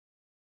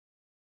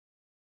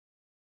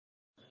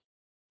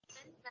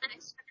when I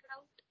started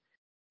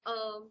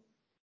out,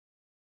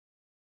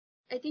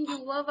 I think you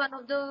were one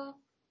of the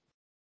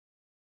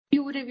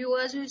few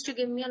reviewers who used to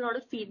give me a lot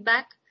of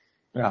feedback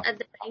Yeah. at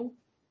the time.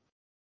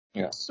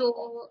 Yeah.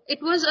 So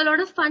it was a lot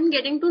of fun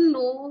getting to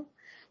know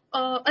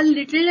a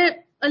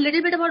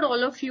little bit about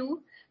all of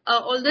you.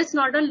 Although it's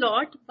not a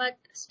lot, but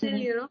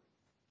still,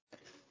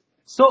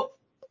 So,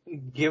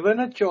 given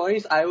a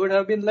choice, I would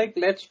have been like,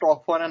 let's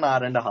talk for an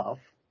hour and a half.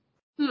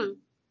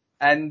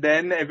 And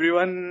then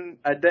everyone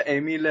at the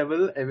Emmy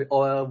level,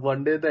 or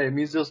one day the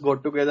Emmys just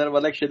got together and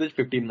were like, Kshitij,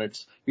 15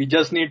 minutes. We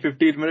just need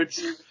 15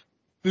 minutes.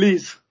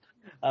 Please.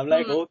 I'm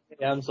like,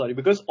 okay, I'm sorry.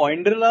 Because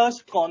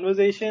Oindrila's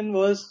conversation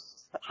was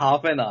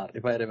half an hour,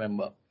 if I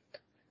remember.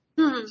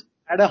 I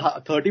had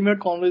a 30-minute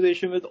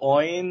conversation with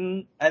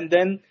Oin, and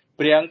then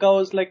Priyanka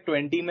was like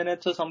 20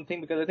 minutes or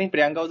something, because I think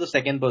Priyanka was the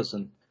second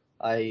person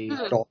I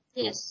talked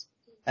to. Yes.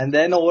 And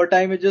then over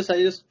time, I just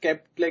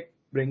kept like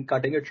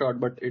cutting it short,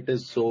 but it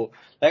is so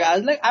like I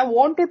was like, I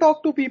want to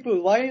talk to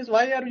people. Why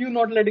are you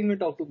not letting me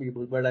talk to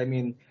people? But I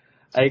mean,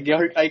 I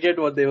get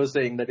what they were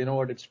saying, that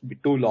it's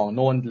too long.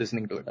 No one's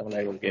listening to it. I'm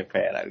like, okay,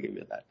 fair. I'll give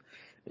you that.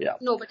 Yeah.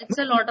 No, but it's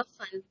a lot of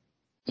fun.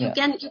 You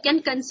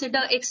can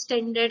consider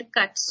extended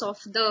cuts of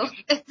the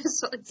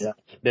episodes. Yeah,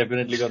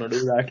 definitely gonna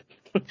do that.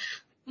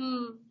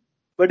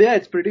 But yeah,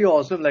 it's pretty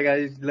awesome. Like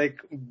I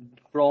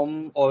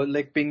from or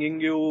like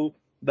pinging you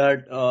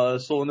that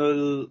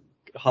Sonal,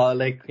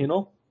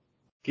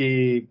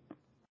 ki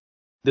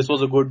this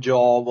was a good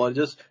job, or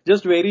just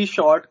very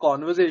short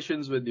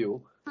conversations with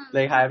you,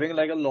 like having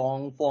like a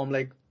long form,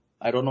 like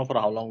I don't know for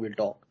how long we'll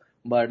talk,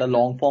 but a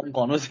long form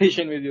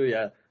conversation with you.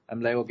 Yeah,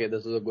 I'm like, okay,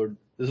 this is a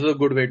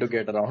good way to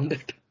get around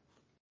it.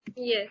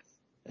 Yes.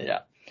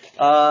 Yeah.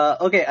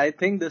 Okay, I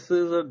think this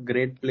is a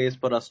great place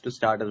for us to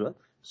start as well.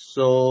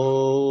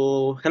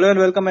 So, hello and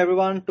welcome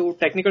everyone to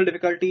Technical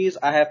Difficulties.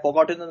 I have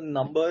forgotten the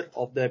number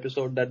of the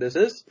episode that this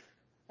is.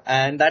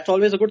 And that's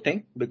always a good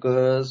thing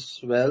because,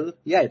 well,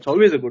 yeah, it's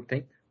always a good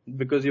thing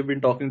because you've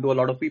been talking to a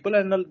lot of people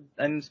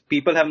and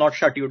people have not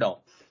shut you down.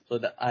 So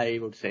I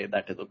would say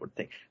that is a good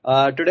thing.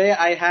 Today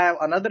I have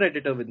another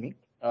editor with me.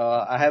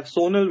 I have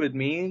Sonal with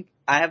me.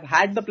 I have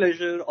had the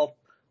pleasure of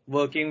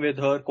working with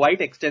her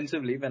quite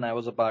extensively when I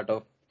was a part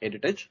of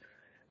Editage.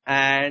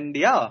 And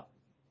yeah,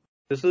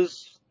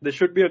 this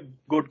should be a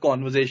good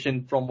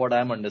conversation from what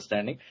I'm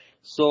understanding.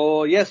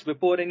 So yes,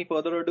 before any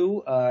further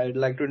ado, I'd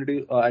like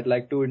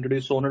to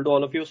introduce Sonal to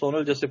all of you.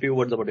 Sonal, just a few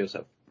words about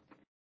yourself.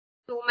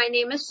 So my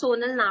name is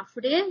Sonal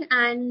Nafude,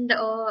 and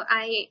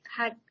I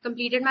had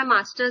completed my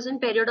master's in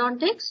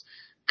periodontics,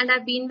 and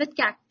I've been with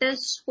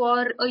Cactus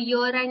for a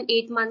year and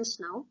 8 months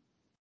now.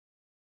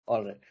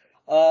 All right.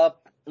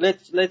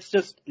 Let's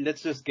just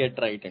get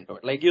right into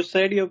it. Like you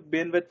said, you've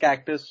been with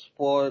Cactus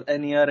for a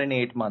year and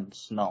 8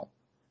 months now.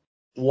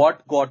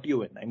 What got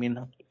you in? I mean,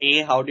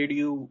 how did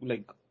you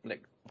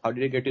how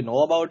did you get to know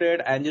about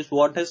it, and just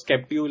what has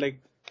kept you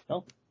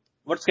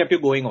what's kept you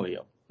going over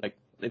here? Like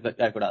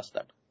I could ask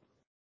that.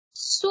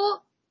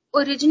 So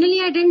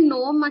originally I didn't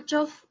know much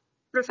of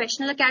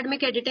professional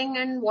academic editing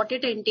and what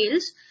it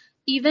entails.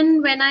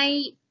 Even when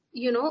I,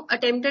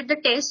 attempted the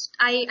test,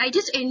 I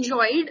just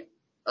enjoyed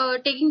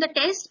taking the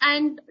test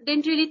and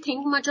didn't really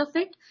think much of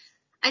it.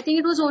 I think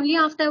it was only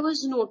after I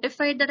was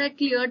notified that I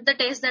cleared the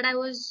test that I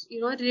was,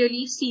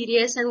 really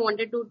serious and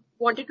wanted to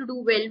do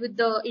well with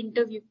the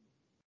interview.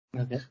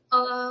 Okay.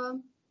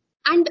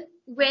 And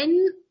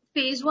when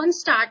phase 1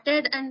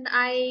 started and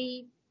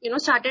I,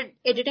 started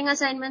editing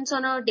assignments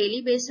on a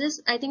daily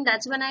basis, I think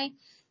that's when I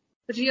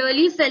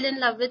really fell in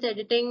love with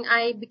editing.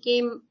 I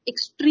became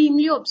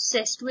extremely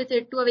obsessed with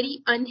it to a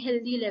very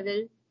unhealthy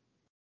level.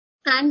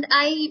 And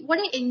what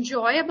I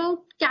enjoy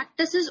about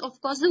Cactus is, of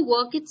course, the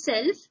work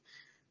itself.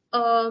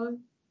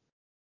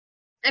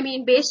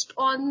 Based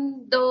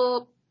on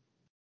the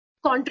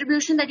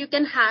contribution that you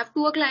can have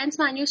to a client's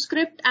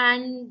manuscript,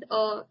 and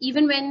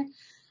even when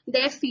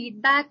their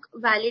feedback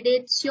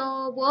validates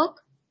your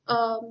work.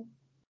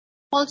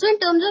 Also in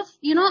terms of,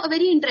 a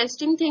very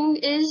interesting thing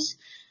is,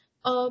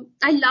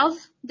 I love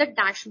the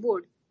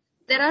dashboard.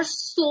 There are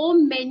so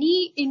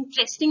many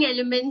interesting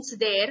elements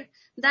there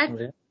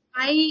that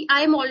I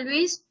am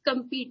always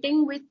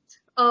competing with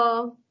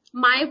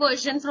my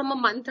version from a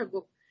month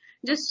ago.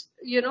 Just,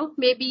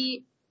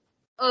 maybe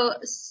a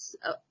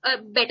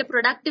better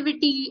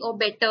productivity or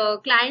better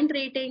client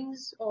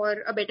ratings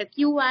or a better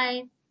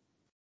QI.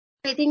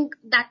 I think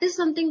that is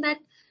something that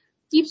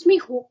keeps me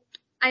hooked.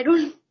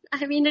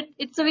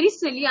 It's a very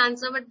silly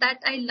answer, but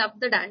that I love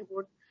the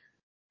dashboard.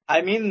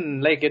 I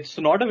mean, like, it's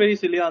not a very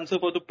silly answer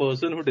for the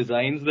person who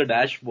designs the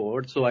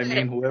dashboard. So, I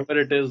mean, whoever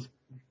it is,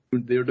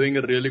 they're doing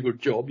a really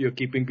good job. You're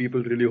keeping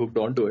people really hooked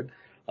onto it.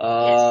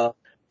 Yes.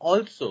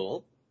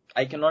 Also,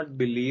 I cannot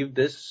believe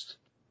this.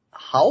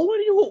 How were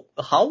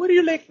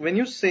you like, when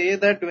you say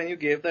that when you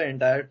gave the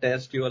entire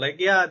test, you were like,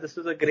 yeah, this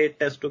is a great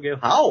test to give.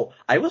 How?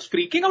 I was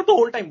freaking out the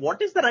whole time.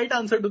 What is the right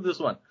answer to this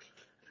one?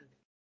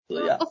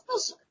 So, yeah.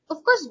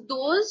 Of course,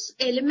 those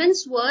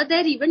elements were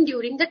there even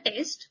during the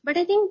test, but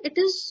I think it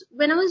is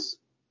when I was,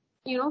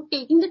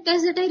 taking the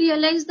test that I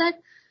realized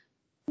that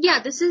Yeah,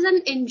 this is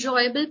an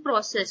enjoyable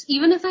process.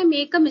 Even if I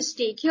make a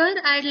mistake here,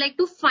 I'd like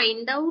to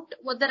find out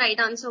what the right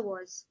answer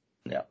was.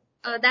 Yeah.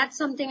 That's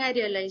something I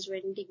realized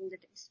when taking the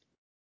test.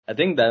 I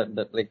think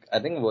I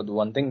think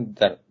one thing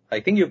that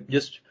I think you've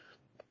just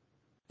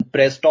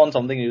pressed on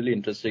something really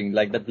interesting,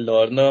 like that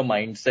learner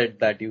mindset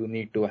that you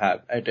need to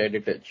have at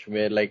Editage,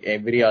 where like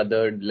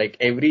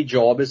every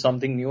job is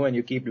something new and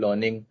you keep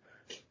learning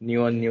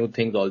new and new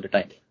things all the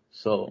time.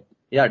 So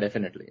yeah,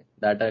 definitely.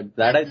 That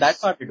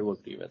part I do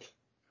agree with.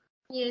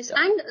 Yes,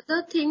 Yeah. and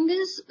the thing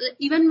is,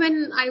 even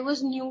when I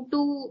was new to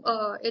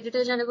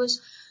Editage and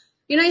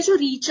I used to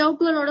reach out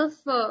to a lot of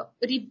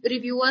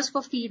reviewers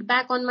for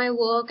feedback on my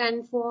work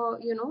and for,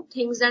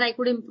 things that I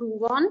could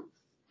improve on.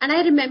 And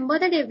I remember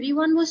that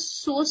everyone was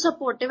so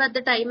supportive at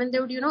the time and they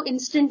would,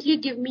 instantly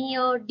give me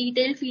a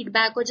detailed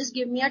feedback or just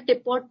give me a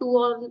tip or two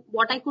on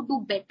what I could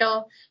do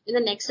better in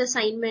the next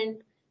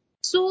assignment.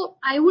 So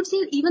I would say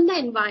even the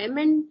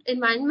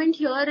environment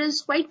here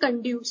is quite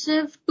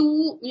conducive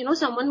to,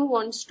 someone who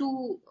wants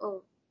to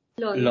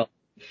learn. Learn.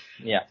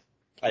 Yeah,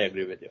 I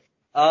agree with you.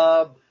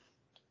 Uh,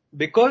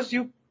 because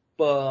you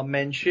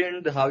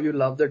mentioned how you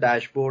love the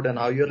dashboard and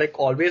how you're like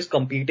always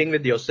competing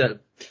with yourself.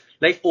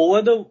 Like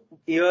over the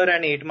year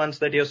and 8 months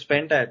that you've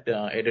spent at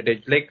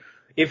Editage, like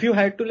if you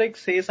had to like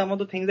say some of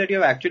the things that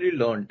you have actually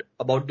learned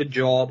about the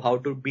job, how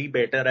to be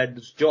better at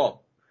this job,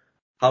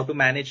 how to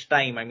manage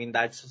time. I mean,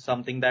 that's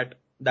something that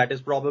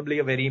is probably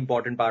a very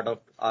important part of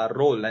our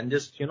role. And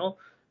just,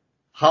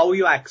 how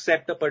you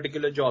accept a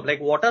particular job. Like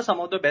what are some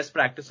of the best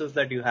practices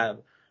that you have,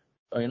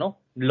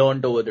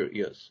 learned over the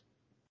years?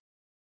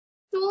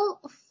 So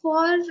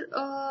for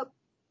uh,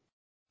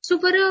 so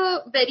for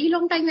a very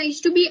long time, I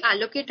used to be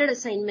allocated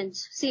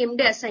assignments, same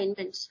day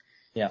assignments.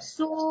 Yeah.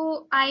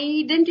 So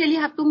I didn't really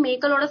have to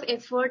make a lot of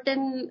effort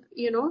in,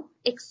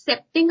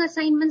 accepting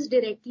assignments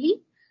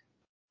directly.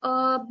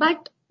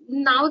 But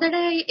now that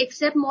I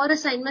accept more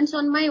assignments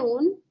on my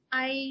own,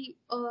 I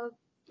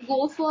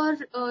go for,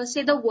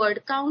 say, the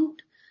word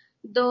count,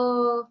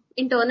 the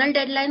internal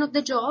deadline of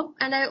the job,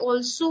 and I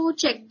also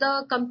check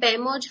the compare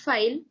merge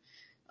file,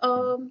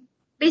 um,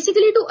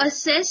 basically to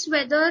assess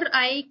whether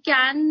I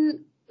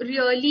can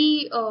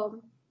really,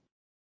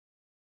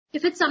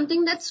 if it's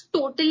something that's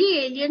totally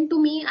alien to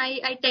me,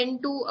 I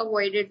tend to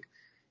avoid it.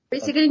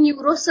 Basically,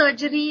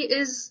 neurosurgery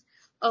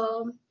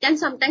can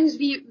sometimes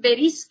be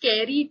very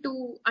scary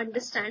to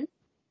understand.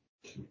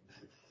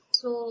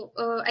 So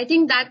I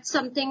think that's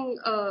something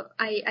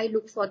I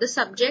look for: the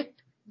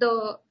subject,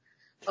 the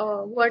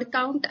word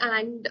count,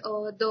 and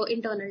the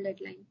internal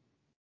deadline.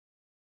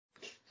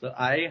 So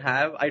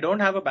I don't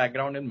have a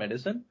background in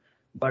medicine,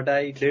 but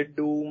I did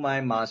do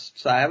my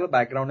master's. So I have a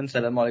background in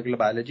cell and molecular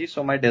biology.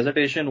 So my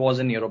dissertation was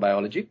in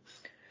neurobiology.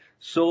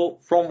 So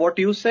from what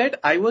you said,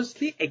 I was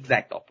the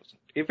exact opposite.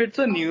 If it's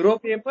a neuro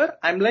paper,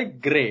 I'm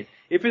like, great.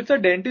 If it's a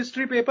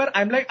dentistry paper,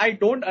 I'm like, I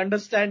don't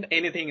understand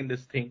anything in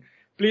this thing.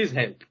 Please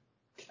help.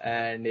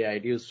 And yeah,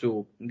 it used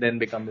to then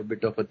become a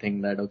bit of a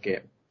thing that, okay,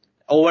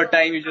 over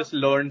time you just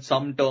learn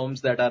some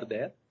terms that are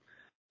there.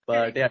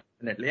 But Correct. yeah,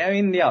 definitely. I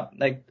mean, yeah,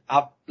 like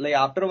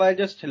after a while,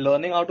 just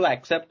learning how to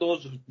accept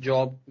those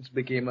jobs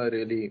became a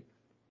really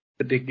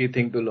tricky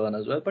thing to learn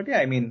as well. But yeah,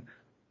 I mean,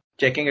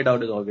 checking it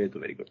out is always a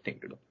very good thing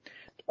to do.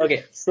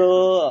 Okay,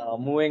 so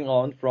moving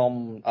on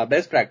from our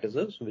best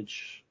practices,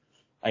 which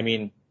I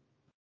mean,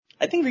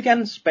 I think we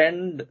can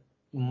spend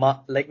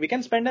we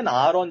can spend an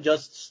hour on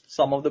just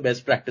some of the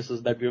best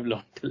practices that we've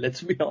learned.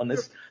 Let's be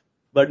honest.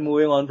 But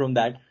moving on from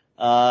that,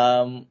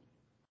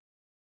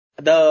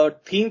 the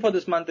theme for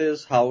this month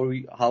is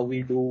how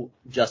we do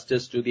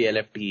justice to the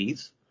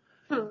LFTEs.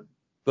 Hmm.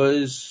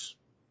 Because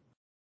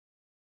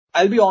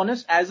I'll be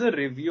honest, as a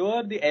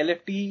reviewer, the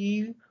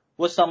LFTE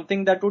was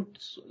something that would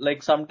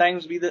like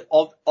sometimes be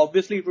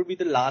obviously it would be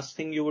the last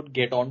thing you would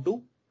get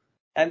onto.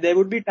 And there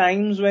would be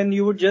times when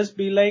you would just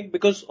be like,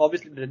 because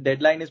obviously the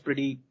deadline is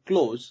pretty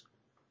close.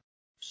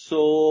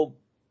 So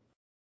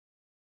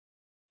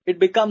it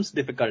becomes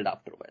difficult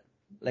after a while.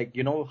 Like,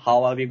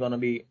 how are we going to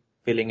be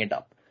filling it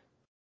up?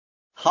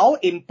 How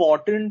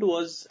important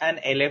was an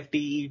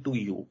LFTE to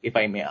you, if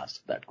I may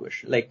ask that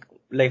question? Like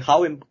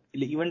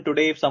even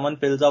today, if someone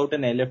fills out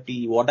an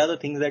LFTE, what are the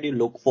things that you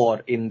look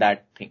for in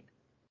that thing?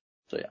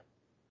 So yeah.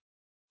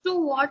 So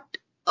what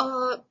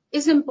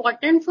is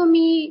important for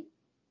me?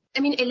 I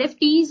mean,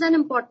 LFT is an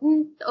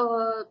important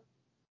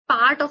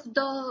part of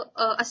the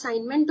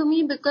assignment to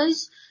me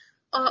because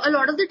a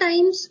lot of the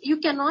times you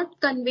cannot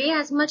convey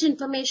as much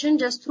information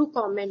just through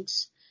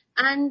comments.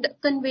 And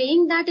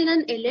conveying that in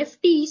an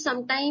LFT,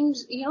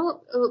 sometimes,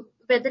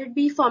 whether it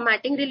be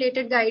formatting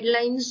related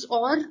guidelines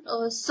or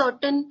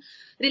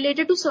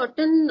related to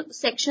certain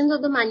sections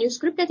of the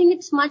manuscript, I think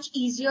it's much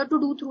easier to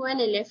do through an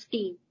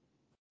LFT.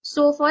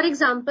 So, for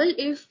example,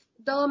 if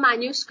the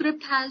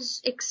manuscript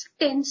has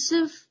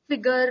extensive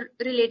figure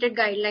related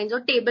guidelines or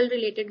table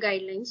related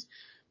guidelines,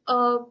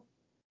 uh,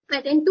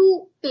 I tend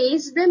to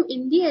paste them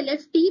in the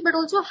LFT, but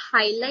also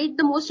highlight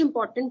the most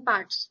important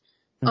parts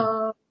Hmm.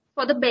 uh,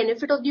 for the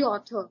benefit of the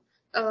author.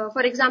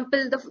 For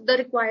example, the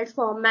required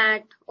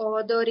format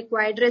or the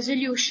required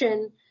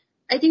resolution.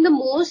 I think the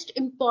most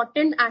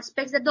important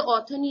aspects that the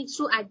author needs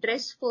to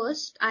address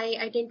first,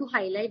 I tend to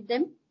highlight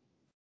them.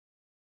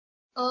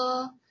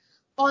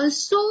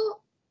 Also,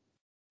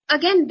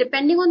 again,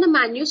 depending on the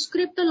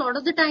manuscript, a lot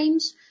of the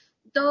times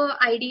the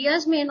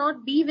ideas may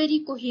not be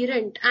very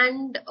coherent,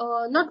 and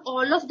not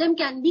all of them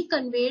can be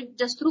conveyed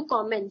just through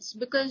comments,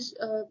 because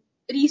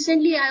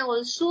recently I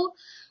also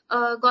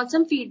got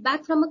some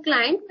feedback from a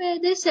client where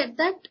they said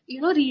that,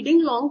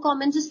 reading long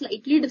comments is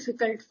slightly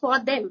difficult for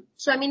them.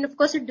 So, I mean, of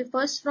course, it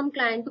differs from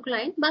client to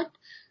client, but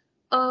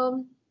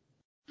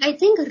I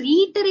think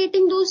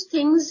reiterating those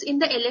things in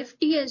the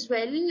LFT as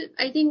well,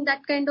 I think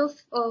that kind of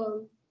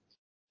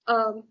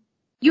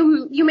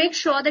you make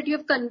sure that you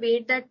have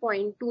conveyed that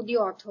point to the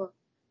author.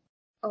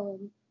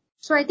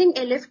 So I think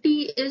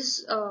LFT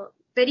is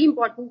very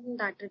important in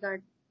that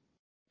regard.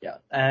 Yeah,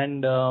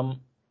 and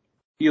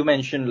you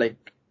mentioned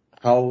like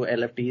how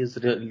LFT is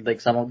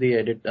like some of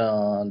the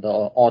the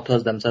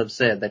authors themselves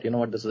said that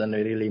this is a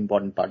really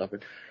important part of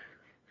it.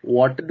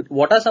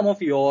 What are some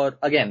of your,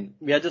 again,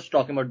 we are just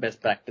talking about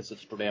best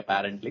practices today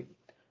apparently,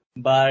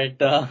 but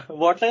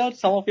what are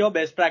some of your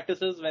best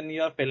practices when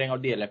you are filling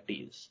out the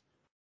LFTs?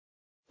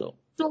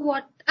 So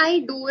what I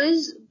do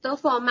is the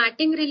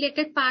formatting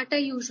related part I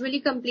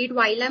usually complete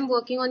while I'm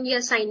working on the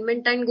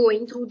assignment and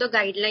going through the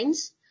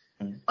guidelines,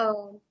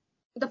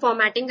 the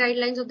formatting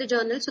guidelines of the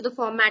journal. So the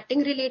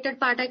formatting related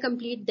part I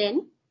complete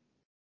then.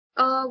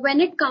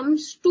 When it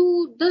comes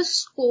to the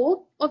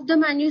scope of the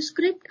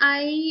manuscript,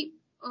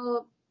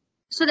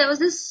 so there was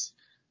this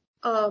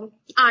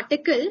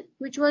article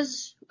which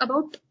was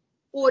about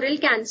oral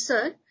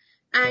cancer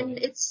and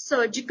its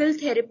surgical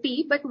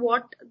therapy, but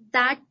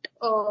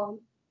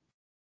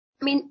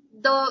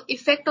the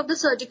effect of the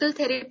surgical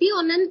therapy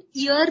on an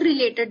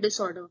ear-related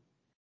disorder.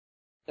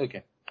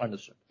 Okay,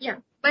 understood. Yeah,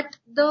 but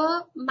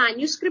the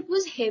manuscript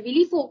was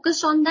heavily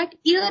focused on that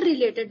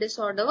ear-related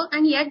disorder,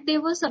 and yet they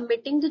were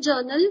submitting the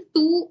journal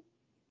to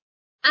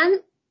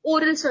an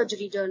oral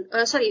surgery journal.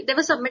 They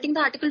were submitting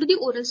the article to the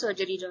oral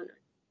surgery journal.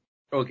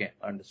 Okay,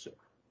 understood.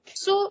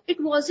 So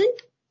it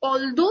wasn't,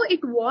 although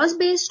it was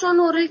based on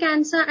oral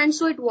cancer and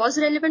so it was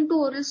relevant to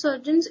oral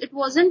surgeons, it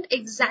wasn't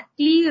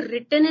exactly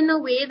written in a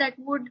way that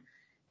would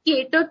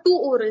cater to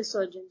oral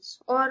surgeons.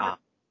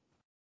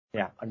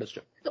 Yeah,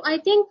 understood. So I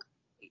think,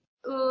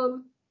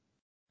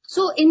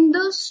 so in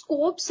the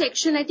scope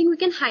section, I think we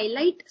can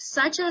highlight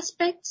such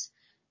aspects.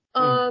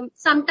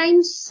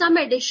 Sometimes some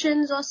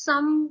additions or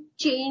some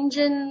change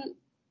in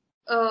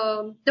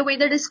the way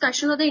the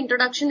discussion or the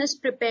introduction is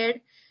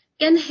prepared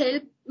can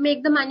help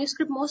make the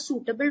manuscript more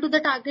suitable to the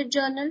target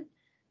journal.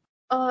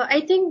 I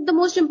think the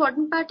most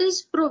important part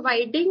is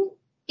providing,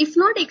 if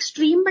not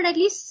extreme, but at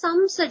least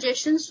some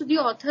suggestions to the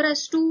author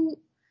as to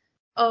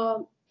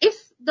if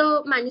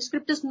the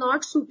manuscript is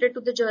not suited to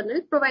the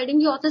journal, providing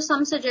the author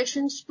some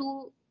suggestions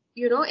to,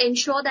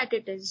 ensure that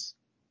it is.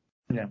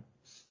 Yeah.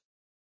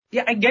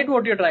 Yeah, I get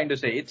what you're trying to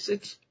say.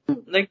 It's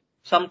like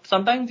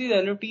sometimes these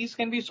LFTs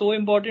can be so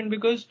important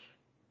because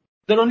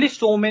there are only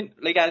so many,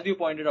 like as you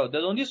pointed out,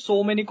 there's only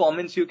so many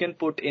comments you can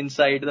put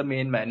inside the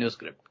main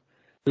manuscript.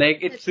 Like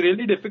it's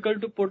really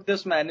difficult to put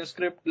this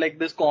manuscript, like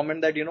this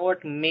comment that,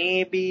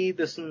 maybe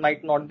this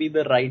might not be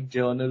the right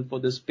journal for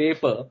this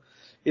paper.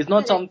 It's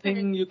not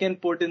something you can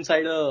put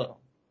inside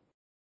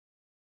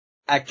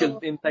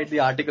inside the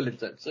article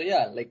itself. So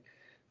yeah, like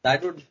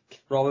that would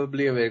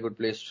probably a very good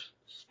place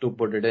to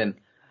put it in.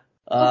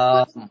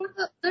 Of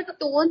course, the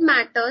tone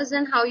matters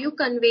and how you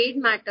convey it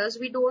matters.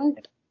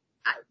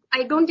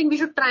 I don't think we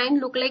should try and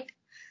look like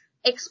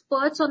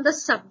experts on the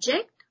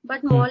subject,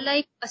 but more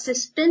like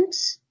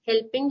assistants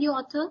helping the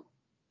author.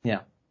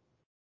 Yeah,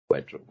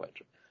 quite true.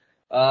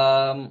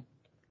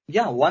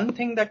 Yeah, one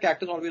thing that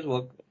Cactus always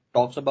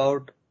talks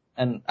about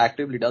and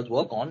actively does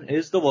work on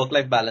is the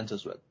work-life balance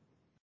as well.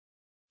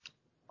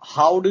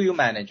 How do you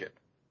manage it?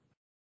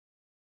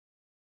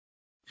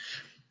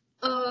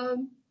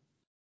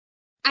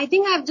 I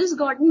think I've just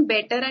gotten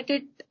better at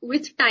it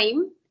with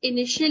time.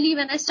 Initially,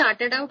 when I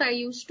started out, I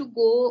used to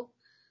go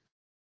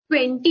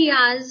 20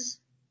 hours,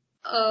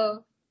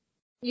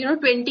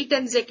 20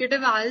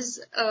 consecutive hours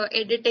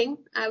editing,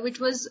 which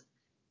was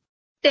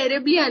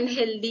terribly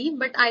unhealthy,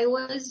 but I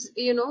was,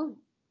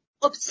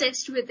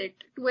 obsessed with it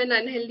to an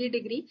unhealthy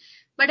degree.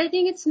 But I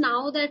think it's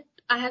now that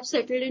I have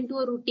settled into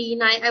a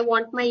routine. I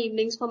want my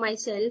evenings for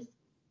myself.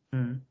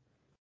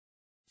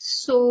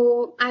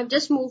 So I've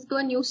just moved to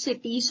a new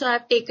city. So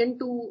I've taken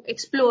to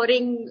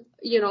exploring,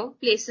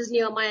 places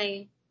near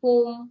my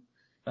home.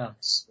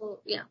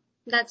 So yeah,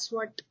 that's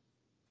what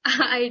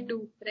I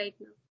do right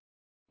now.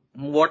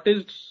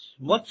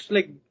 What's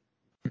like,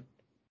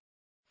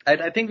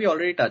 I think we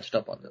already touched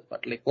upon this,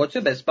 but like, what's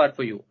the best part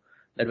for you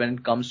that when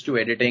it comes to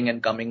editing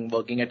and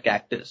working at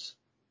Cactus,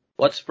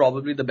 what's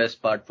probably the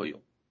best part for you?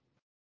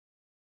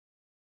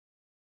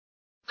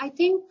 I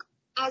think,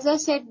 as I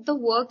said, the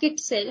work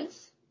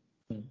itself,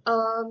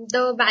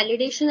 the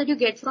validation that you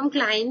get from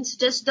clients,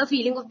 just the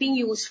feeling of being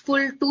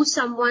useful to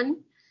someone,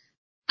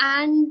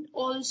 and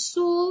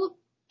also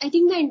I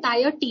think the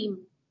entire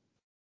team.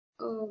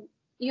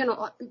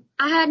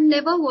 I had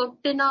never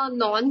worked in a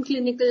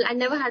non-clinical, I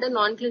never had a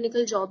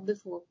non-clinical job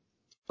before.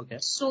 Okay.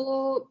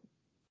 So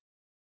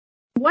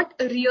what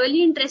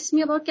really interests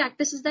me about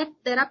Cactus is that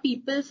there are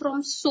people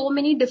from so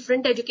many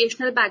different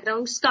educational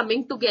backgrounds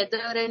coming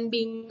together and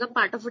being a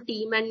part of a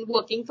team and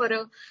working for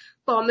a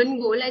common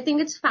goal. I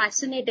think it's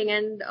fascinating,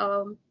 and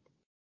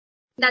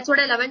that's what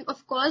I love. And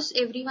of course,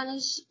 everyone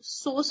is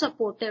so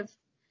supportive.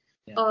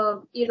 Yeah.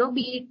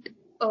 Be it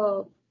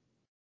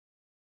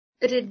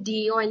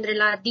Riddhi,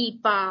 Oindrila,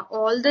 Deepa,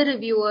 all the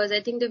reviewers,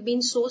 I think they've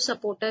been so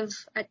supportive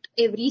at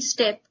every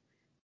step.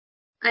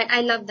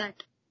 I love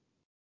that.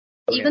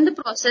 Okay. Even the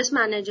process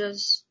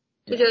managers,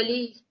 Yeah.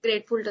 really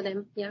grateful to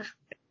them. Yeah.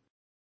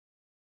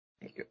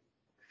 Thank you.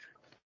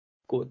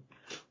 Cool.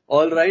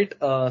 All right,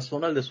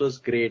 Sonal, this was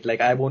great. Like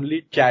I've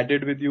only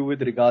chatted with you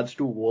with regards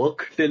to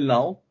work till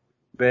now,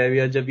 where we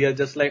are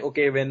just like,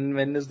 okay,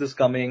 when is this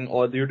coming?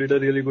 Or you did a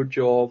really good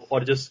job,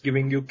 or just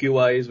giving you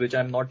QIs, which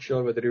I'm not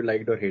sure whether you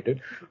liked or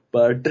hated,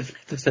 but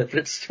that's a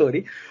separate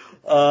story.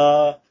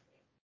 Uh,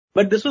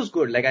 but this was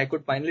good. Like I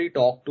could finally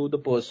talk to the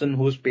person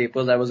whose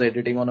papers I was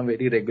editing on a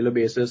very regular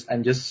basis,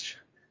 and just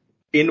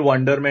in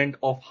wonderment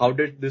of how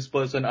did this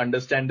person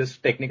understand this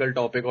technical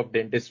topic of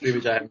dentistry,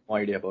 which I have no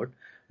idea about.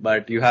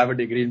 But you have a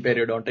degree in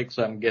periodontics,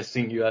 so I'm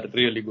guessing you are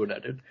really good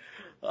at it.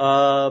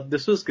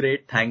 This was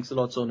great. Thanks a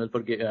lot, Sonal,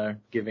 for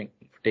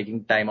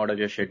taking time out of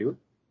your schedule.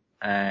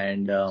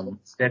 And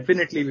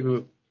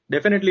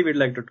definitely we'd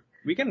like to,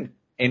 we can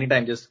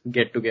anytime just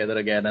get together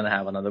again and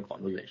have another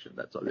conversation.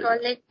 That's all.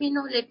 Let me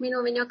know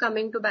when you're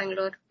coming to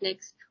Bangalore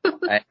next.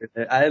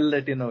 I'll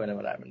let you know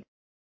whenever I'm in.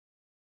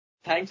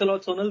 Thanks a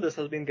lot, Sonal. This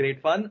has been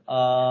great fun.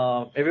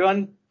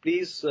 Everyone,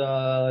 please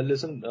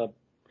listen.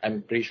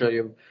 I'm pretty sure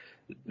you've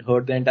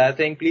heard the entire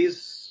thing.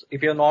 Please,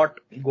 if you're not,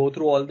 go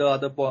through all the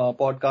other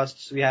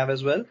podcasts we have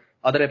as well,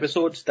 other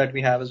episodes that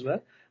we have as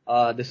well.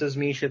 This is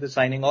me, Shit,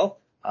 signing off,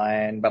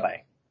 and bye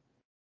bye.